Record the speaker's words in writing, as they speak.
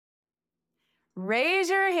Raise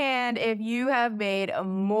your hand if you have made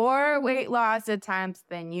more weight loss attempts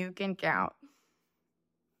than you can count.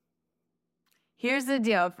 Here's the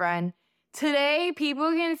deal, friend. Today,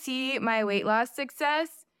 people can see my weight loss success,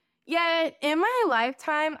 yet in my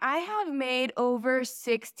lifetime, I have made over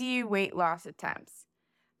 60 weight loss attempts,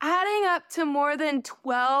 adding up to more than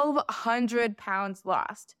 1,200 pounds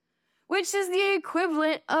lost, which is the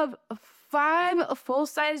equivalent of 5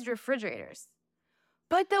 full-sized refrigerators.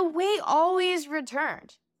 But the weight always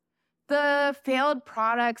returned. The failed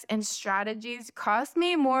products and strategies cost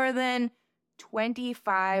me more than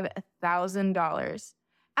 $25,000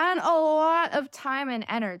 and a lot of time and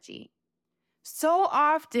energy. So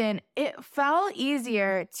often, it felt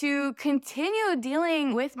easier to continue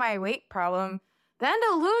dealing with my weight problem than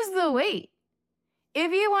to lose the weight.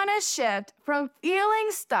 If you want to shift from feeling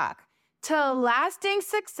stuck to lasting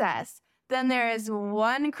success, then there is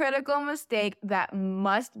one critical mistake that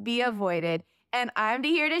must be avoided, and I'm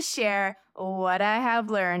here to share what I have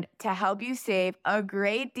learned to help you save a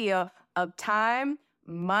great deal of time,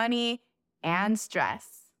 money, and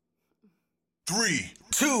stress. 3,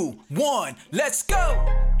 2, 1, let's go!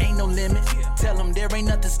 Ain't no limit, tell them there ain't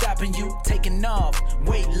nothing stopping you. Taking off,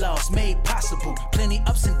 weight loss made possible. Plenty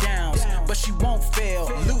ups and downs, but she won't fail.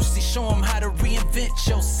 Lucy, show them how to reinvent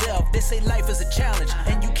yourself. They say life is a challenge,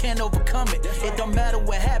 and you can't overcome it. It don't matter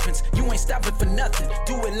what happens, you ain't stopping for nothing.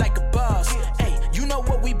 Do it like a boss, hey, you know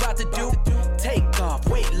what we about to do? Take off,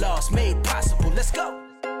 weight loss made possible, let's go!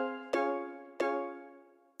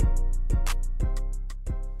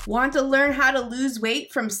 Want to learn how to lose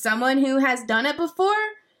weight from someone who has done it before?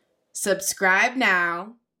 Subscribe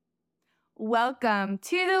now. Welcome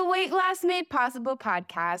to the Weight Loss Made Possible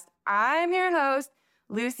podcast. I'm your host,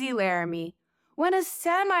 Lucy Laramie. When a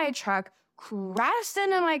semi-truck crashed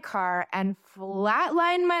into my car and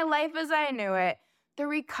flatlined my life as I knew it, the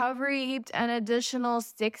recovery heaped an additional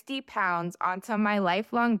 60 pounds onto my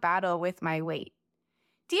lifelong battle with my weight.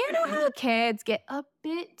 Do you know how kids get a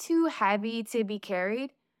bit too heavy to be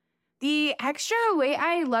carried? The extra weight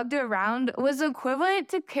I lugged around was equivalent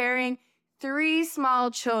to carrying 3 small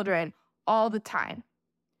children all the time.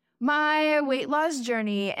 My weight loss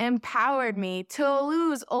journey empowered me to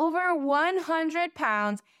lose over 100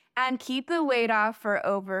 pounds and keep the weight off for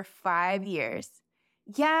over 5 years.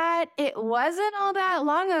 Yet, it wasn't all that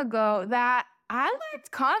long ago that I lacked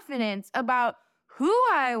confidence about who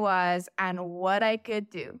I was and what I could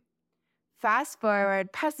do. Fast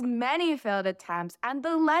forward past many failed attempts and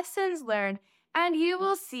the lessons learned, and you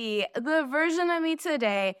will see the version of me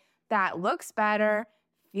today that looks better,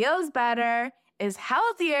 feels better, is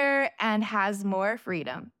healthier, and has more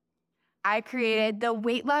freedom. I created the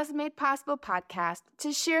Weight Loss Made Possible podcast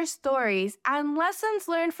to share stories and lessons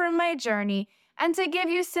learned from my journey and to give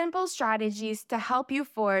you simple strategies to help you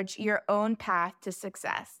forge your own path to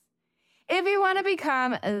success. If you want to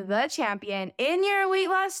become the champion in your weight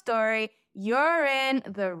loss story, you're in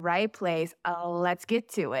the right place. Let's get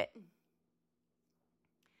to it.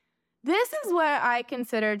 This is what I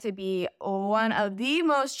consider to be one of the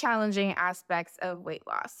most challenging aspects of weight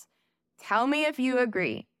loss. Tell me if you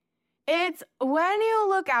agree. It's when you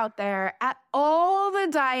look out there at all the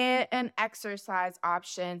diet and exercise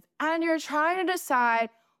options and you're trying to decide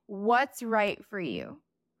what's right for you.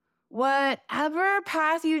 Whatever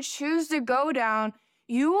path you choose to go down,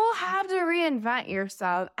 you will have to reinvent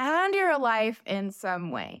yourself and your life in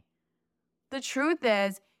some way. The truth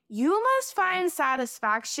is, you must find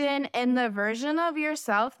satisfaction in the version of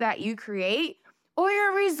yourself that you create, or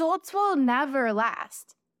your results will never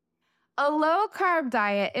last. A low-carb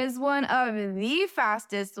diet is one of the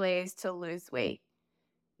fastest ways to lose weight.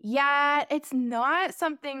 Yet, it's not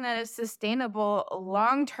something that is sustainable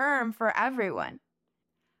long-term for everyone.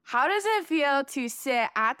 How does it feel to sit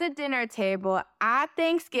at the dinner table at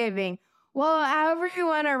Thanksgiving while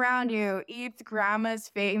everyone around you eats grandma's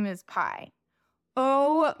famous pie?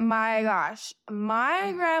 Oh my gosh,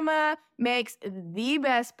 my grandma makes the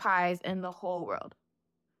best pies in the whole world.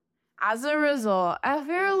 As a result, if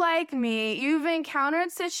you're like me, you've encountered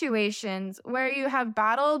situations where you have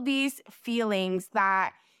battled these feelings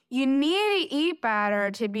that you need to eat better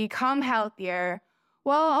to become healthier,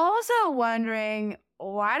 while also wondering,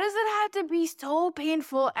 why does it have to be so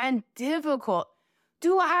painful and difficult?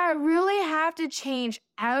 Do I really have to change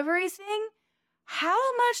everything? How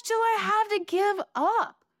much do I have to give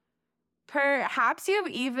up? Perhaps you've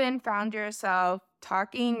even found yourself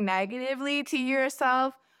talking negatively to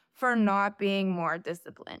yourself for not being more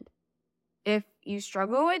disciplined. If you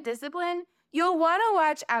struggle with discipline, you'll want to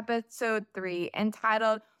watch episode 3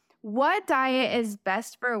 entitled, What Diet is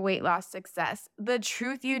Best for Weight Loss Success? The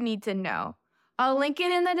Truth You Need to Know. I'll link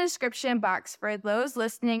it in the description box for those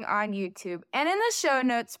listening on YouTube and in the show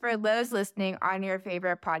notes for those listening on your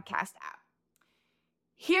favorite podcast app.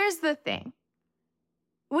 Here's the thing.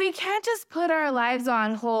 We can't just put our lives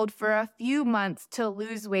on hold for a few months to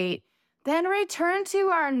lose weight, then return to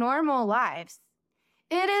our normal lives.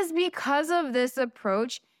 It is because of this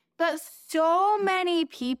approach that so many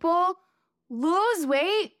people lose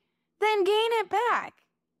weight, then gain it back.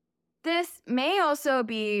 This may also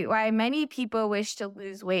be why many people wish to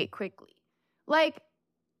lose weight quickly. Like,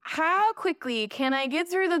 how quickly can I get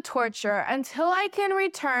through the torture until I can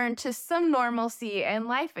return to some normalcy in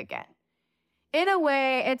life again? In a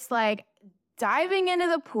way, it's like diving into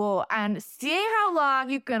the pool and seeing how long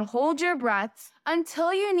you can hold your breath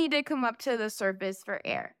until you need to come up to the surface for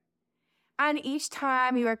air. And each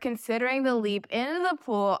time you are considering the leap into the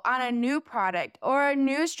pool on a new product or a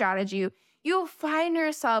new strategy, you'll find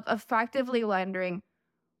yourself effectively wondering,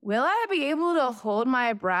 will I be able to hold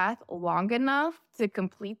my breath long enough to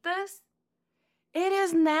complete this? It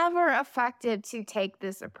is never effective to take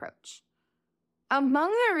this approach. Among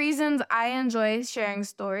the reasons I enjoy sharing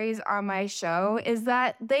stories on my show is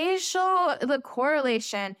that they show the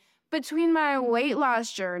correlation between my weight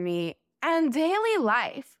loss journey and daily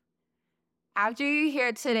life. After you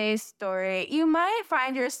hear today's story, you might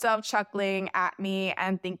find yourself chuckling at me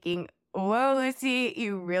and thinking, whoa, Lucy,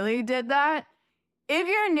 you really did that? If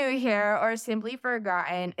you're new here or simply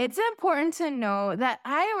forgotten, it's important to know that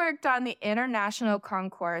I worked on the international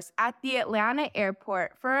concourse at the Atlanta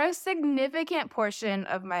airport for a significant portion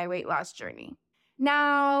of my weight loss journey.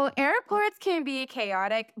 Now, airports can be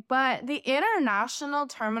chaotic, but the international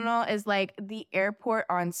terminal is like the airport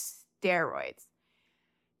on steroids.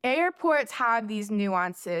 Airports have these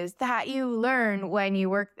nuances that you learn when you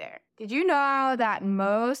work there. Did you know that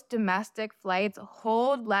most domestic flights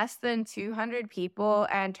hold less than 200 people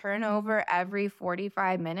and turn over every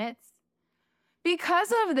 45 minutes?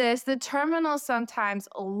 Because of this, the terminal sometimes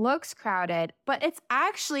looks crowded, but it's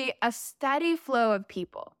actually a steady flow of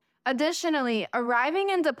people. Additionally, arriving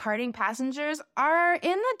and departing passengers are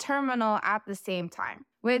in the terminal at the same time.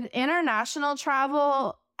 With international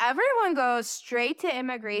travel, everyone goes straight to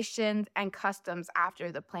immigration and customs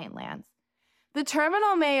after the plane lands. The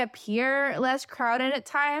terminal may appear less crowded at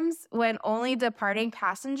times when only departing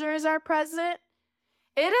passengers are present.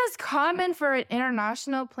 It is common for an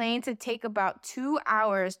international plane to take about 2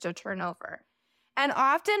 hours to turn over, and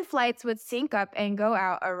often flights would sync up and go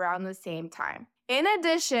out around the same time. In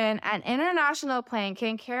addition, an international plane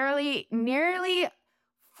can carry nearly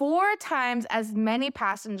 4 times as many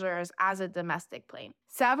passengers as a domestic plane.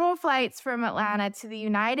 Several flights from Atlanta to the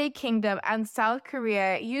United Kingdom and South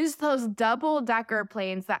Korea use those double-decker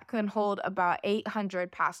planes that can hold about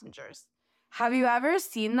 800 passengers. Have you ever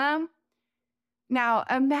seen them? Now,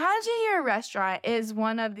 imagine your restaurant is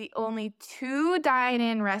one of the only 2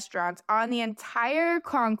 dine-in restaurants on the entire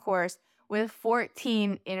concourse with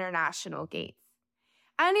 14 international gates.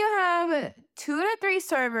 And you have 2 to 3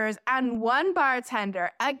 servers and 1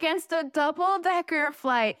 bartender against a double-decker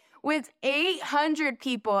flight with 800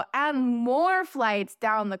 people and more flights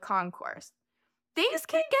down the concourse. Things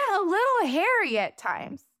can get a little hairy at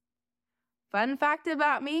times. Fun fact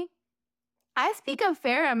about me, I speak a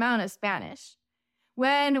fair amount of Spanish.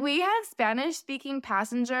 When we had Spanish-speaking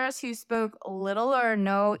passengers who spoke little or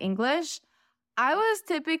no English, I was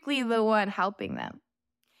typically the one helping them.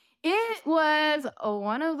 It was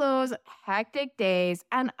one of those hectic days,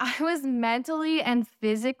 and I was mentally and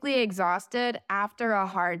physically exhausted after a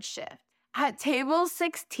hard shift. At table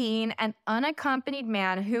 16, an unaccompanied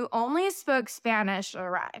man who only spoke Spanish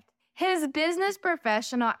arrived. His business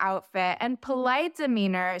professional outfit and polite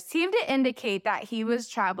demeanor seemed to indicate that he was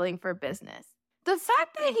traveling for business. The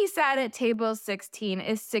fact that he sat at table 16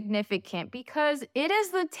 is significant because it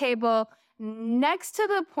is the table next to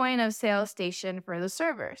the point of sale station for the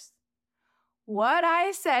servers. What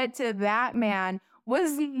I said to that man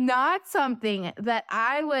was not something that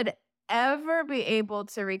I would ever be able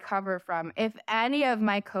to recover from if any of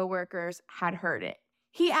my coworkers had heard it.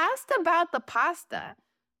 He asked about the pasta.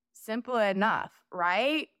 Simple enough,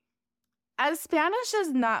 right? As Spanish is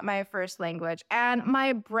not my first language and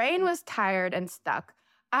my brain was tired and stuck,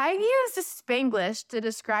 I used Spanglish to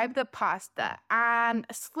describe the pasta and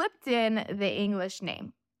slipped in the English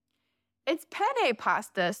name. It's penne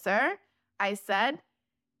pasta, sir, I said.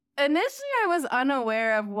 Initially, I was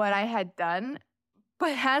unaware of what I had done,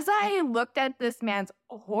 but as I looked at this man's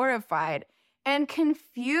horrified and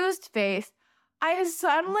confused face, I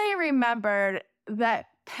suddenly remembered that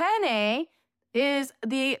penne is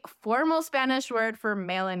the formal Spanish word for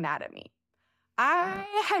male anatomy. I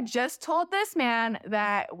had just told this man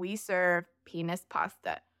that we serve penis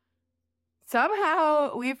pasta.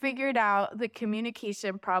 Somehow we figured out the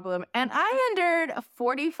communication problem, and I endured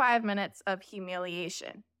 45 minutes of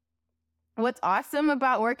humiliation. What's awesome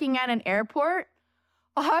about working at an airport?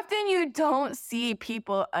 Often you don't see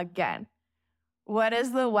people again. What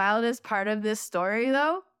is the wildest part of this story,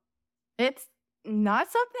 though? It's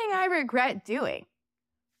not something I regret doing.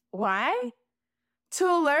 Why?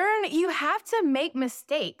 To learn, you have to make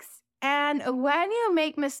mistakes. And when you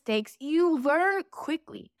make mistakes, you learn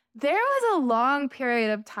quickly. There was a long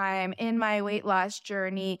period of time in my weight loss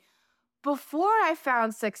journey before I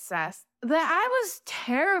found success that I was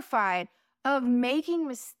terrified of making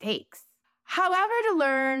mistakes. However, to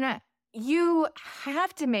learn, you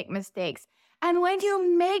have to make mistakes. And when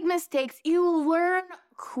you make mistakes, you learn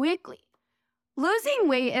quickly. Losing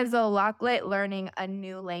weight is a lot like learning a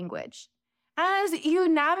new language. As you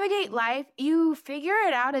navigate life, you figure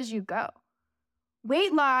it out as you go.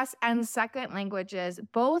 Weight loss and second languages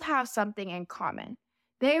both have something in common.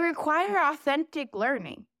 They require authentic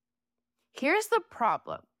learning. Here's the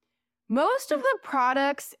problem. Most of the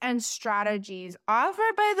products and strategies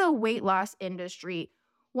offered by the weight loss industry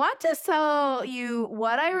want to sell you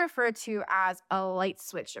what I refer to as a light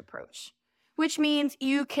switch approach, which means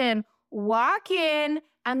you can walk in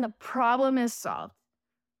and the problem is solved.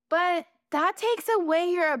 But that takes away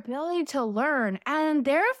your ability to learn and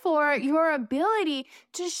therefore your ability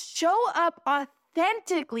to show up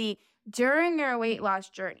authentically during your weight loss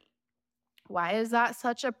journey. Why is that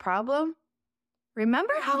such a problem?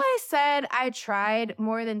 Remember how I said I tried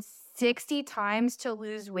more than 60 times to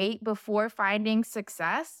lose weight before finding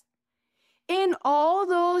success? In all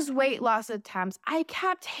those weight loss attempts, I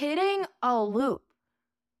kept hitting a loop.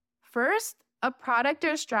 First, a product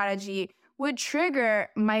or strategy would trigger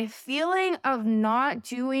my feeling of not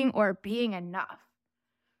doing or being enough.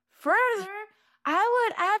 Further, I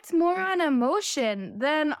would act more on emotion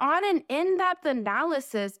than on an in-depth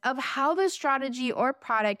analysis of how the strategy or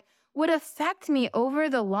product would affect me over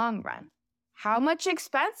the long run. How much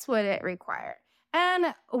expense would it require?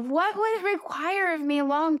 And what would it require of me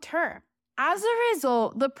long term? As a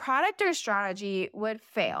result, the product or strategy would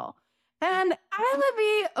fail. And I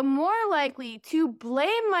would be more likely to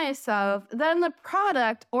blame myself than the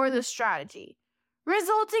product or the strategy,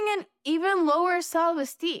 resulting in even lower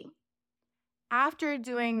self-esteem. After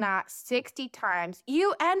doing that 60 times,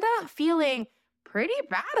 you end up feeling pretty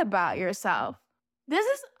bad about yourself. This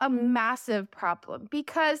is a massive problem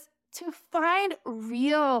because to find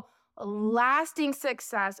real, lasting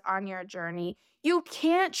success on your journey, you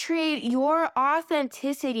can't trade your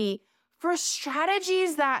authenticity for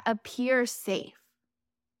strategies that appear safe.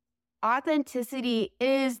 Authenticity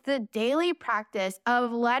is the daily practice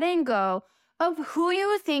of letting go of who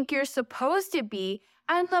you think you're supposed to be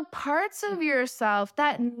and the parts of yourself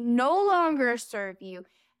that no longer serve you,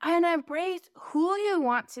 and embrace who you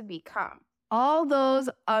want to become. All those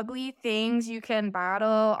ugly things you can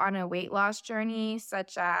battle on a weight loss journey,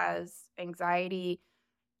 such as anxiety,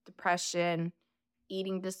 depression,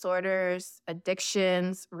 eating disorders,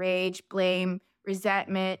 addictions, rage, blame,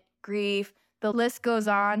 resentment, grief, the list goes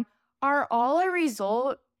on, are all a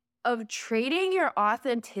result of trading your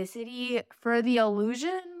authenticity for the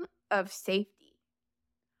illusion of safety.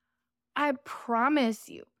 I promise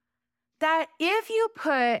you that if you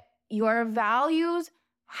put your values,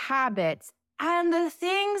 habits, and the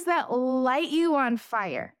things that light you on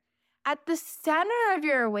fire at the center of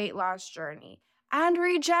your weight loss journey and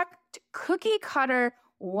reject cookie cutter,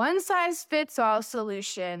 one-size-fits-all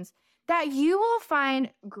solutions, that you will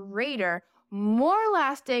find greater, more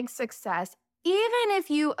lasting success even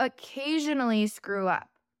if you occasionally screw up.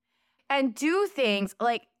 And do things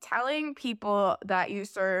like telling people that you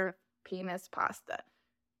serve penis pasta.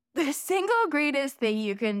 The single greatest thing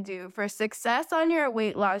you can do for success on your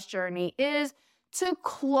weight loss journey is to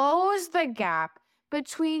close the gap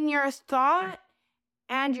between your thought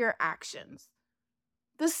and your actions.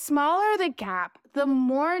 The smaller the gap, the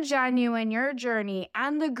more genuine your journey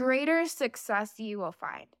and the greater success you will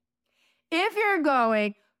find. If you're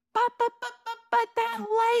going, but that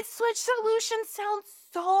light switch solution sounds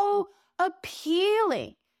so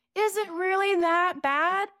appealing. Is it really that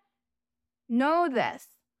bad? Know this.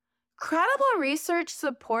 Credible research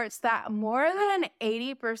supports that more than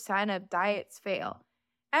 80% of diets fail,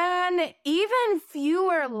 and even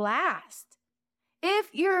fewer last. If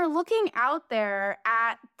you're looking out there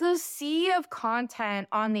at the sea of content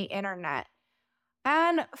on the internet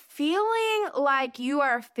and feeling like you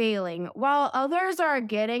are failing while others are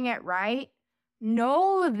getting it right,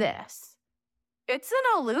 know this. It's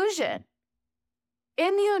an illusion.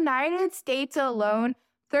 In the United States alone,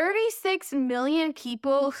 36 million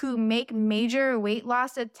people who make major weight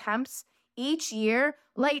loss attempts each year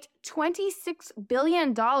light $26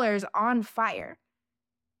 billion on fire.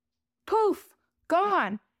 Poof,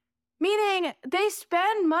 gone. Meaning they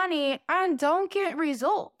spend money and don't get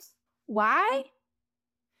results. Why?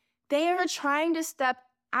 They are trying to step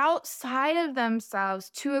outside of themselves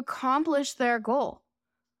to accomplish their goal.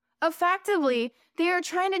 Effectively, they are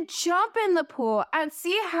trying to jump in the pool and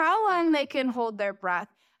see how long they can hold their breath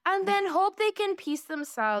and then hope they can piece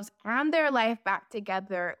themselves and their life back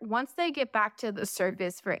together once they get back to the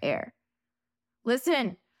surface for air.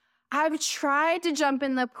 Listen, I've tried to jump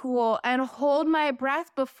in the pool and hold my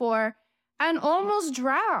breath before and almost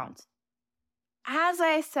drowned. As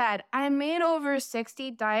I said, I made over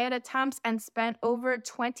 60 diet attempts and spent over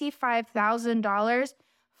 $25,000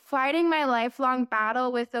 fighting my lifelong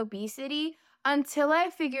battle with obesity until I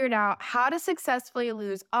figured out how to successfully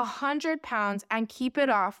lose 100 pounds and keep it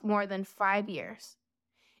off more than 5 years.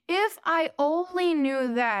 If I only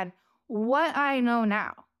knew then what I know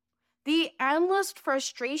now, the endless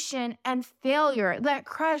frustration and failure that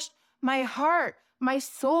crushed my heart, my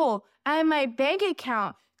soul, and my bank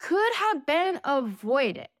account could have been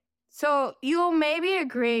avoided. So you may be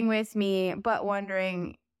agreeing with me, but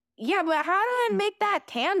wondering, yeah, but how do I make that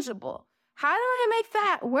tangible? How do I make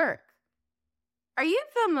that work? Are you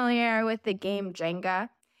familiar with the game Jenga?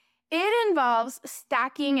 It involves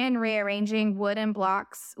stacking and rearranging wooden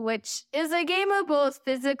blocks, which is a game of both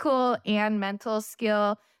physical and mental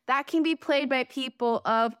skill that can be played by people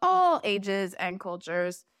of all ages and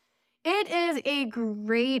cultures. It is a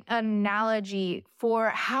great analogy for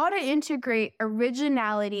how to integrate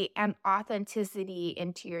originality and authenticity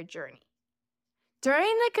into your journey.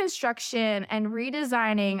 During the construction and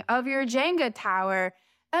redesigning of your Jenga tower,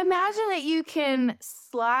 imagine that you can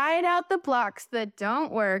slide out the blocks that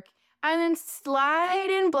don't work and then slide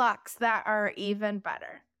in blocks that are even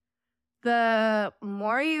better. The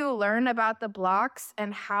more you learn about the blocks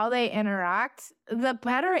and how they interact, the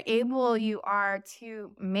better able you are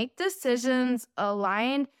to make decisions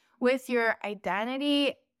aligned with your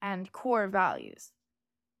identity and core values.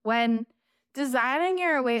 When designing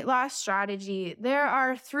your weight loss strategy, there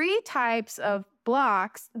are 3 types of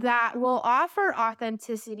blocks that will offer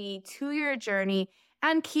authenticity to your journey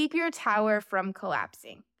and keep your tower from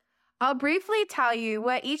collapsing. I'll briefly tell you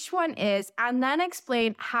what each one is and then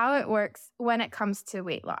explain how it works when it comes to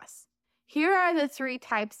weight loss. Here are the 3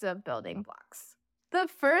 types of building blocks. The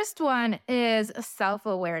first one is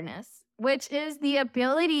self-awareness, which is the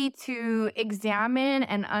ability to examine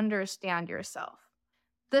and understand yourself.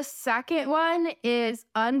 The second one is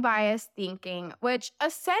unbiased thinking, which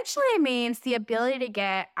essentially means the ability to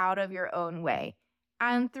get out of your own way.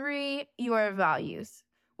 And 3, your values,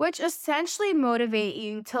 which essentially motivate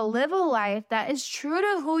you to live a life that is true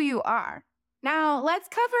to who you are. Now, let's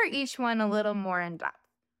cover each one a little more in depth.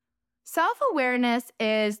 Self-awareness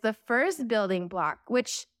is the first building block,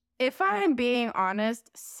 which, if I'm being honest,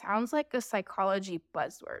 sounds like a psychology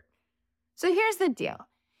buzzword. So here's the deal.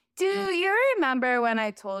 Do you remember when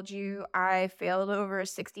I told you I failed over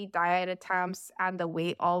 60 diet attempts and the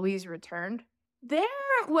weight always returned? There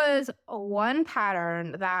was one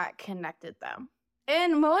pattern that connected them.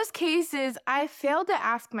 In most cases, I failed to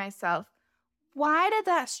ask myself, why did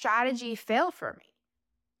that strategy fail for me?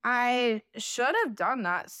 I should have done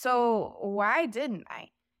that, so why didn't I?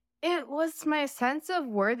 It was my sense of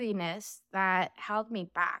worthiness that held me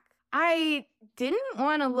back. I didn't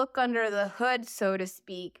want to look under the hood, so to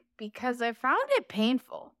speak, because I found it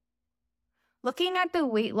painful. Looking at the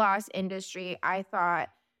weight loss industry, I thought,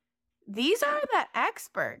 these are the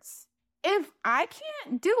experts. If I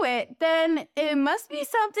can't do it, then it must be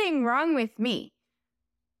something wrong with me.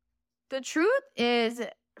 The truth is,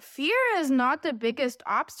 fear is not the biggest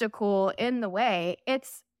obstacle in the way.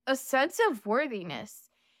 It's a sense of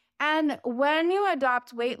worthiness. And when you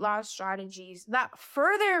adopt weight loss strategies that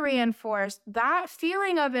further reinforce that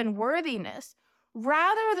feeling of unworthiness,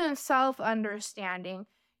 rather than self-understanding,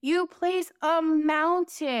 you place a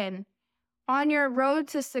mountain on your road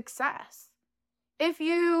to success. If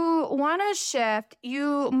you want to shift,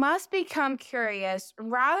 you must become curious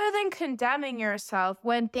rather than condemning yourself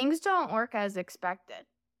when things don't work as expected.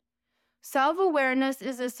 Self-awareness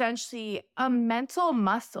is essentially a mental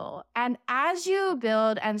muscle, and as you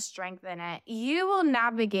build and strengthen it, you will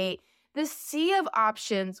navigate the sea of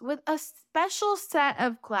options with a special set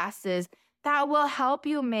of classes that will help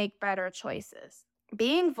you make better choices.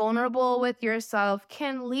 Being vulnerable with yourself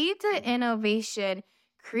can lead to innovation,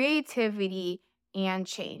 creativity, and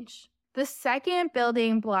change. The second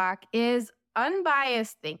building block is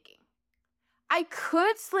unbiased thinking. I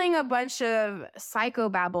could sling a bunch of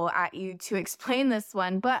psychobabble at you to explain this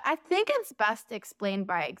one, but I think it's best explained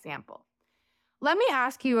by example. Let me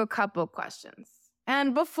ask you a couple questions.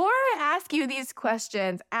 And before I ask you these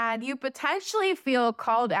questions and you potentially feel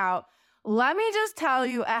called out, let me just tell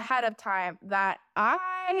you ahead of time that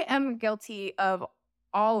I am guilty of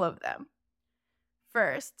all of them.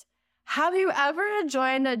 First, have you ever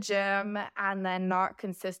joined a gym and then not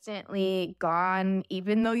consistently gone,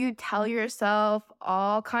 even though you tell yourself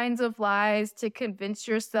all kinds of lies to convince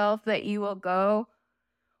yourself that you will go?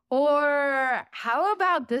 Or how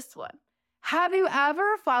about this one? Have you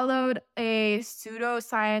ever followed a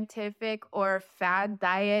pseudoscientific or fad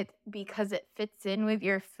diet because it fits in with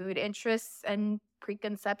your food interests and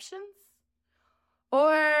preconceptions?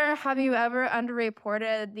 Or have you ever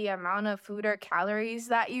underreported the amount of food or calories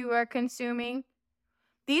that you are consuming?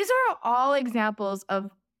 These are all examples of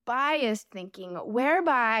biased thinking,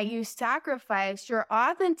 whereby you sacrifice your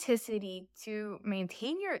authenticity to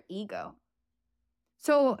maintain your ego.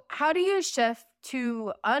 So, how do you shift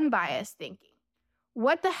to unbiased thinking?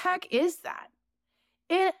 What the heck is that?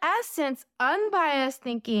 In essence, unbiased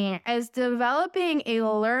thinking is developing a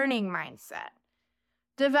learning mindset.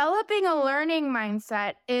 Developing a learning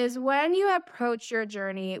mindset is when you approach your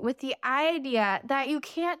journey with the idea that you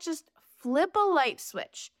can't just flip a light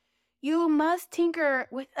switch. You must tinker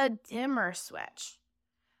with a dimmer switch.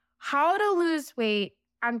 How to lose weight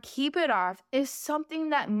and keep it off is something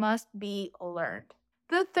that must be learned.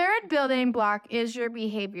 The third building block is your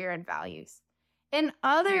behavior and values. In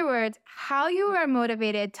other words, how you are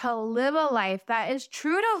motivated to live a life that is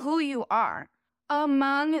true to who you are.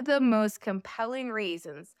 Among the most compelling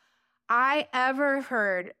reasons I ever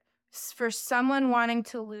heard for someone wanting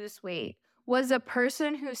to lose weight was a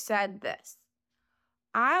person who said this: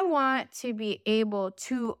 I want to be able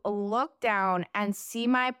to look down and see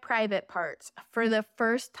my private parts for the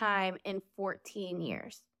first time in 14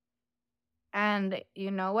 years. And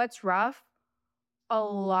you know what's rough? A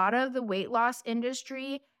lot of the weight loss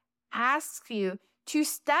industry asks you to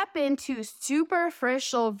step into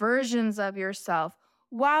superficial versions of yourself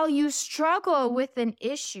while you struggle with an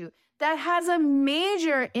issue that has a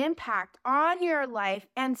major impact on your life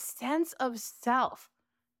and sense of self.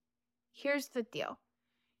 Here's the deal.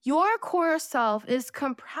 Your core self is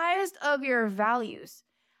comprised of your values.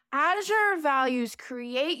 As your values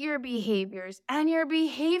create your behaviors, and your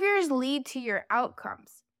behaviors lead to your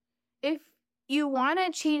outcomes. If you want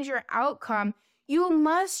to change your outcome, you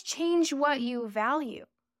must change what you value.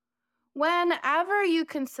 Whenever you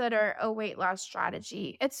consider a weight loss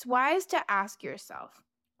strategy, it's wise to ask yourself,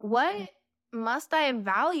 what must I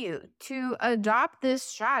value to adopt this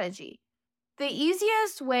strategy? The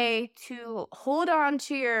easiest way to hold on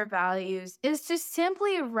to your values is to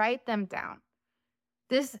simply write them down.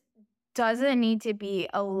 This doesn't need to be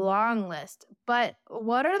a long list, but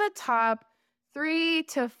what are the top 3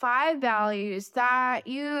 to 5 values that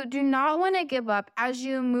you do not want to give up as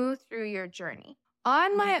you move through your journey?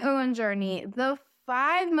 On my own journey, the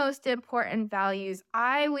 5 most important values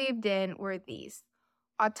I weaved in were these: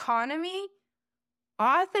 autonomy,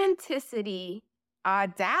 authenticity,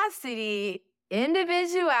 audacity,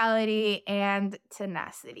 individuality, and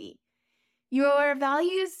tenacity. Your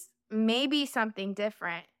values may be something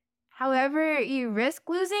different. However, you risk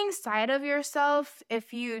losing sight of yourself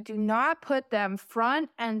if you do not put them front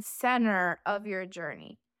and center of your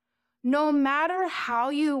journey. No matter how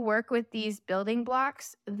you work with these building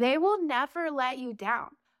blocks, they will never let you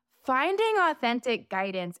down. Finding authentic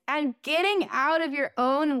guidance and getting out of your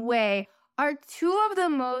own way are 2 of the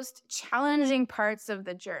most challenging parts of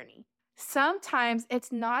the journey. Sometimes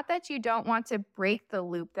it's not that you don't want to break the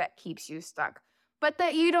loop that keeps you stuck, but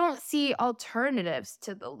that you don't see alternatives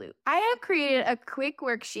to the loop. I have created a quick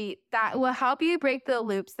worksheet that will help you break the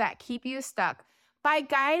loops that keep you stuck by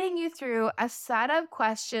guiding you through a set of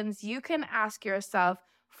questions you can ask yourself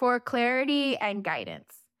for clarity and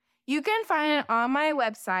guidance. You can find it on my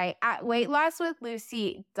website at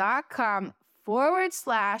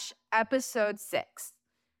weightlosswithlucy.com/episode 6.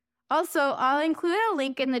 Also, I'll include a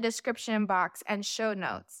link in the description box and show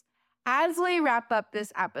notes. As we wrap up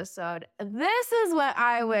this episode, this is what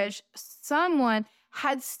I wish someone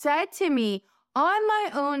had said to me on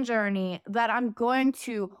my own journey that I'm going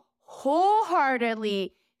to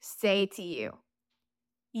wholeheartedly say to you.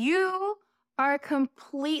 You are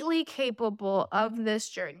completely capable of this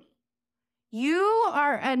journey. You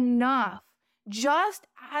are enough just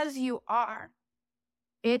as you are.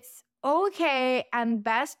 It's okay and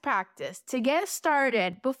best practice to get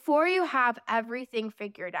started before you have everything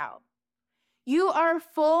figured out. You are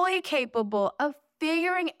fully capable of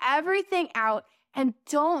figuring everything out and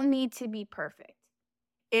don't need to be perfect.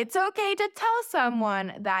 It's okay to tell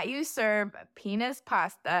someone that you serve penis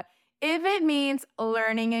pasta if it means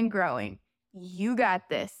learning and growing. You got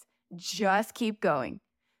this. Just keep going.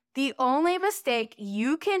 The only mistake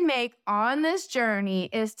you can make on this journey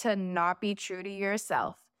is to not be true to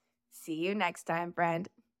yourself. See you next time, friend.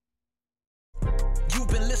 You've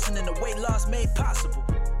been listening to Weight Loss Made Possible.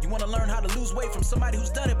 You want to learn how to lose weight from somebody who's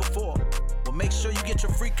done it before? Well, make sure you get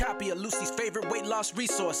your free copy of Lucy's favorite weight loss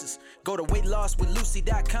resources. Go to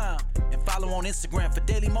weightlosswithlucy.com and follow on Instagram for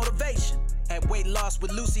daily motivation at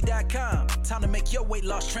weightlosswithlucy.com. Time to make your weight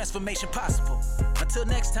loss transformation possible. Until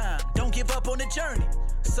next time, don't give up on the journey.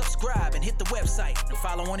 Subscribe and hit the website and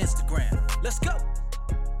follow on Instagram. Let's go.